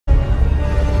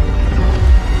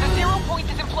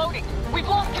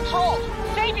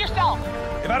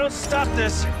don't stop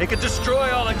this, it could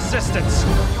destroy all existence.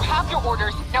 You have your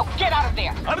orders. Now get out of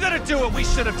there. I'm gonna do what we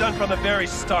should have done from the very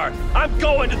start. I'm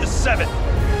going to the 7th.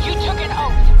 You took an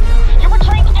oath. You're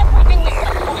betraying everything we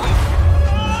stood for you.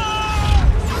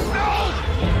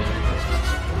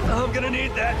 I'm gonna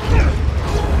need that.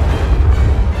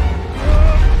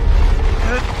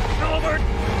 Over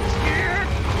here.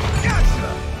 Gotcha.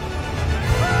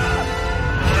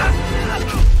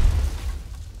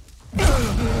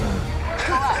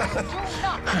 Do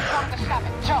not from the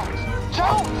 7th. Jones!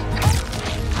 Jones!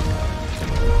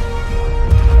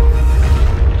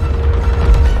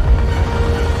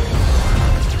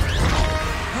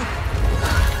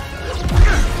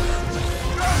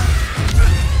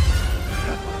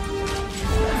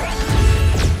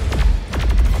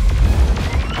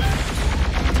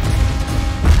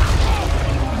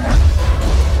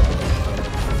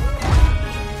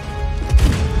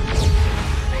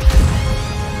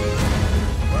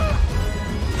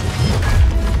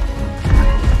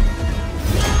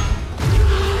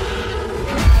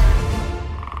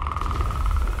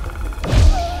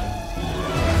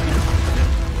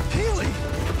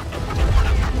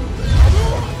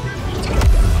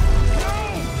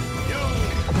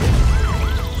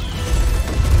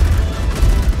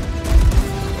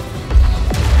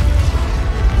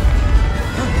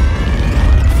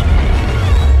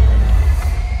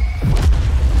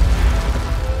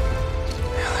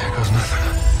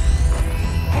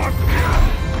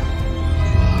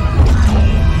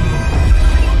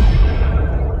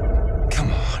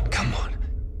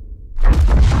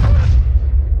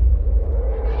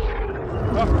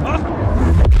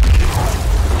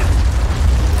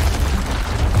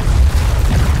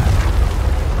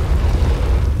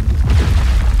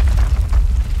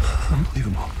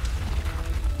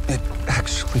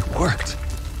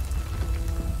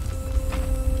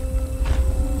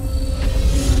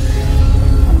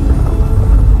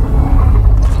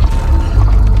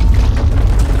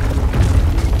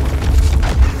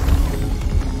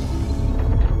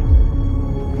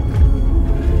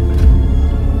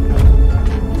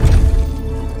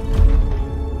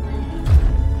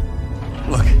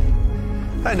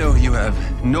 I know you have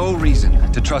no reason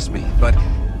to trust me, but...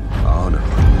 Oh, no.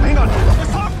 Hang on!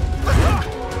 Let's talk! Let's talk!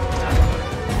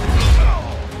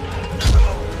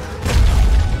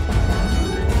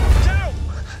 Geno!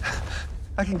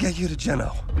 I can get you to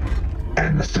Geno.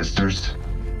 And the sisters?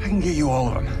 I can get you all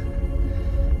of them.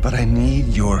 But I need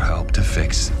your help to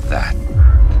fix that.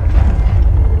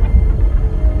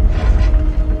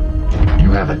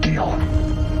 You have a deal.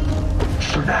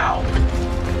 For now.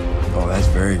 Oh, that's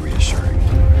very reassuring.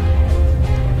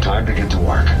 Time to get to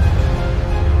work.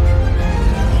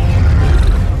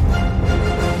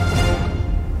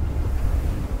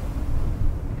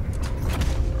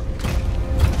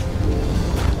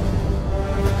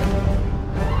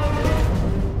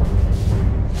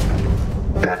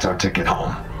 That's our ticket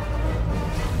home.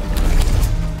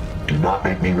 Do not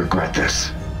make me regret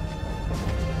this.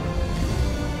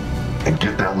 And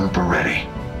get that looper ready.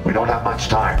 We don't have much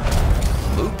time.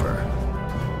 Looper?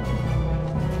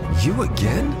 You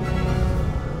again?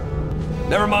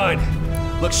 Never mind.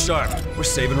 Look sharp. We're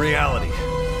saving reality.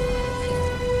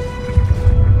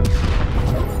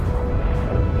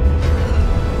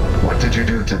 What did you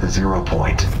do to the 0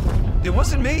 point? It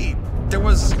wasn't me. There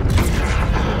was...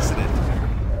 an incident.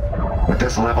 With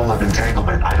this level of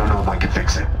entanglement, I don't know if I can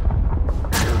fix it.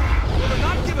 I'm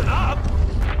not giving up.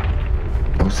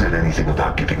 Who said anything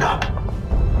about giving up?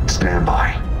 Stand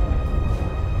by.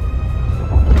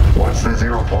 Once the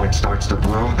 0 point starts to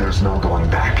bloom, there's no going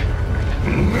back.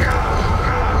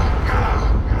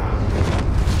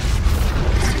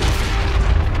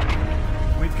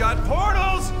 We've got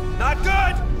portals! Not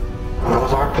good!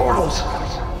 Those aren't portals.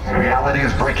 Reality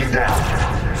is breaking down.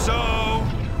 So...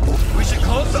 we should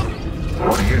close them?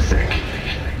 What do you think?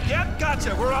 Yep,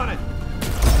 gotcha. We're on it.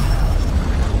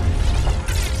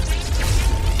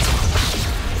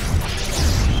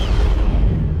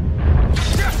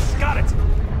 Yes, got it!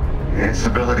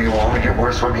 Instability will only get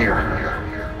worse from here.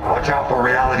 Watch out for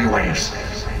reality waves.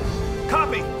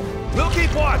 Copy. We'll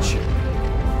keep watch.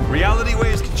 Reality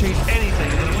waves can change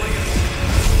anything in a blink.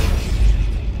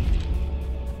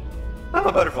 I'm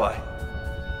a butterfly.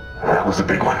 That was a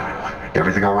big one.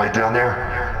 Everything all right down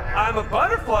there? I'm a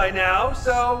butterfly now,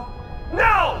 so...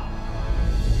 no!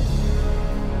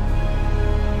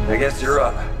 I guess you're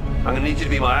up. I'm gonna need you to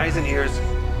be my eyes and ears,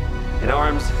 and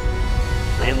arms,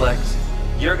 and legs.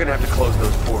 You're gonna have to close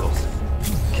those portals.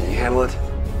 Can you handle it?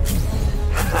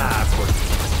 Ha, of course.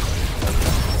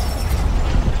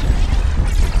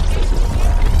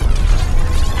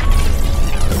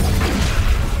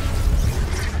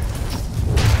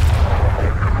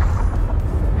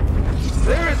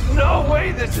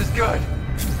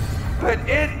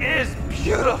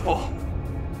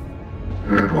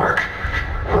 Good work.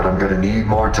 But I'm gonna need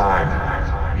more time.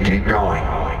 Keep going.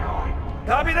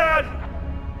 Copy that!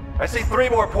 I see 3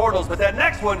 more portals, but that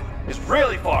next one is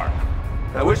really far.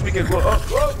 I wish we could...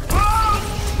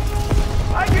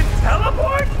 I can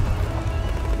teleport?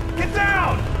 Get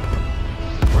down!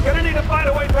 We're gonna need to find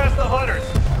a way past the hunters.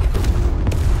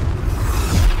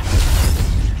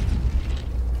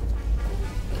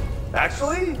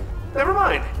 Actually, never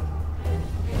mind.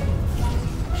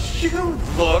 You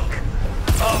look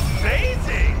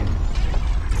amazing!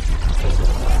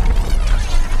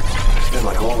 I spent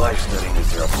my whole life studying the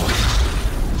 0 point.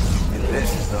 And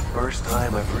this is the first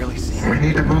time I've really seen We it.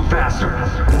 need to move faster.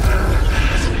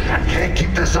 I can't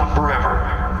keep this up forever.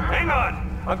 Hang on!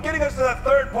 I'm getting us to that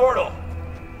 3rd portal.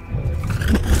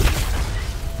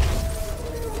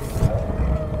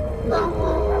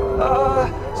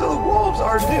 So the wolves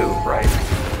are new, right?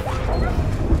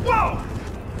 Whoa!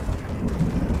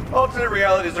 Alternate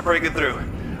realities are breaking through.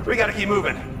 We gotta keep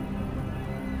moving.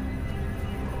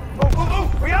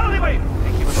 Oh! Reality wave!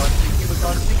 Think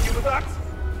Cubicox.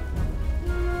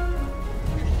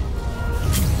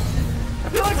 I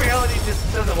feel like reality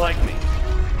just doesn't like me.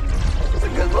 It's a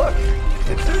good look.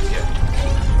 It suits you.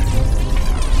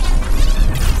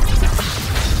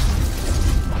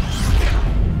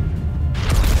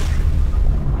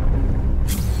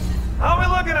 How are we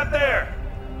looking up there?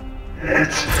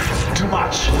 It's too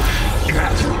much. You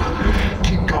have to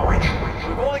keep going.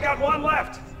 We've only got 1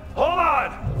 left. Hold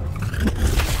on.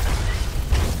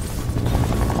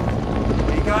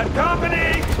 We got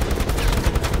company.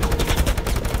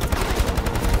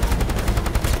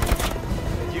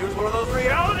 Use one of those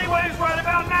reality waves right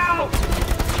about now.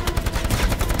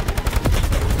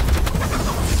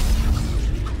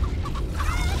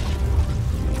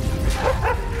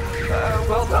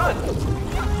 Well done.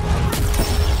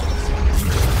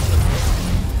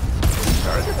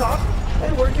 Start at the top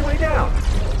and work your way down.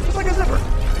 Just like a zipper.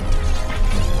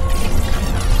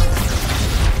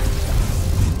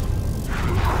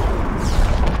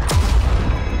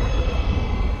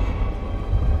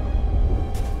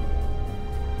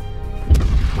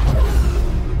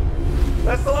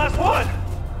 That's the last one.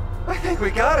 I think we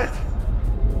got it.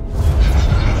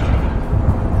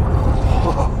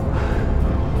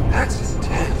 That's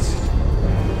intense.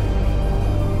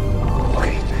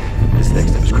 Okay, this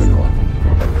next step is critical.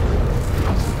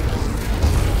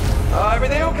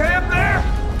 Everything okay up there?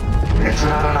 It's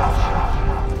not enough.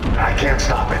 I can't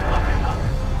stop it.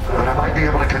 But I might be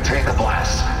able to contain the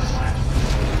blast.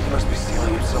 You must be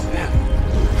sealing yourself in.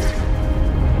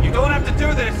 You don't have to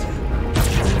do this.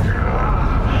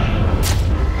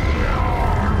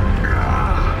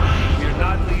 You're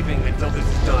not leaving until this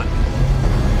is done.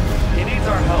 He needs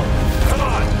our help. Come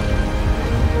on!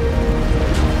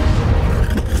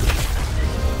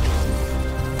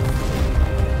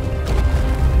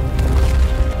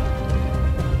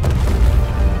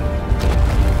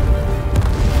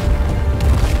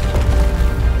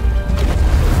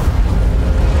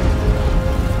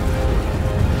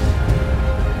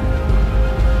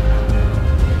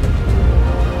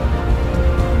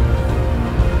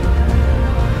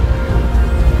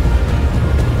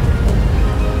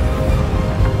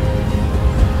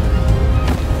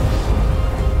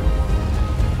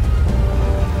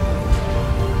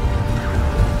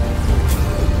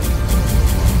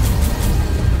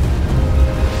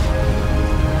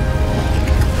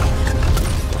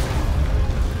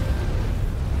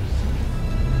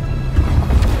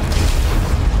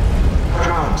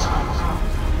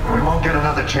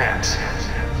 Chance.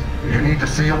 You need to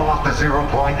seal off the 0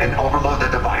 point and overload the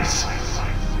device.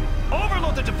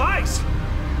 Overload the device?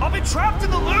 I'll be trapped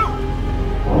in the loop!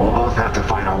 We'll both have to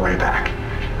find our way back.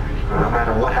 No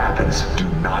matter what happens, do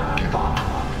not give up.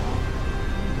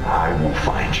 I will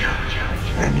find you,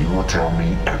 and you will tell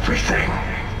me everything.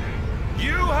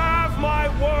 You have my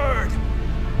word!